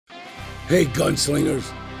Hey gunslingers,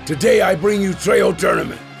 today I bring you Trejo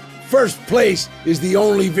Tournament. First place is the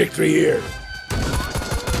only victory here.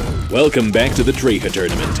 Welcome back to the Trejo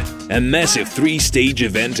Tournament. A massive 3-stage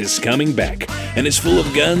event is coming back, and is full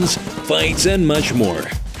of guns, fights and much more.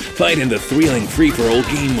 Fight in the thrilling free-for-all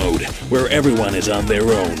game mode, where everyone is on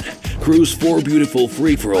their own. Cruise 4 beautiful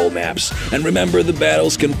free-for-all maps, and remember the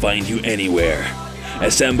battles can find you anywhere.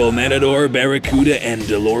 Assemble Matador, Barracuda and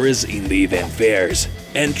Dolores in the event fairs.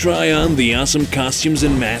 And try on the awesome costumes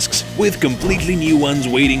and masks with completely new ones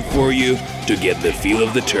waiting for you to get the feel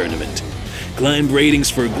of the tournament. Climb ratings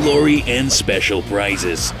for glory and special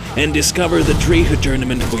prizes, and discover the Trejo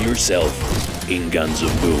Tournament for yourself in Guns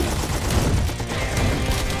of Boom.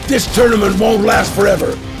 This tournament won't last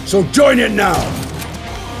forever, so join it now.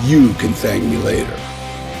 You can thank me later.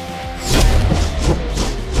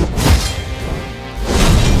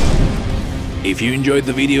 If you enjoyed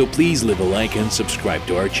the video, please leave a like and subscribe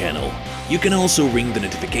to our channel. You can also ring the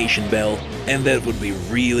notification bell, and that would be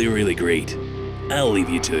really great. I'll leave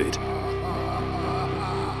you to it.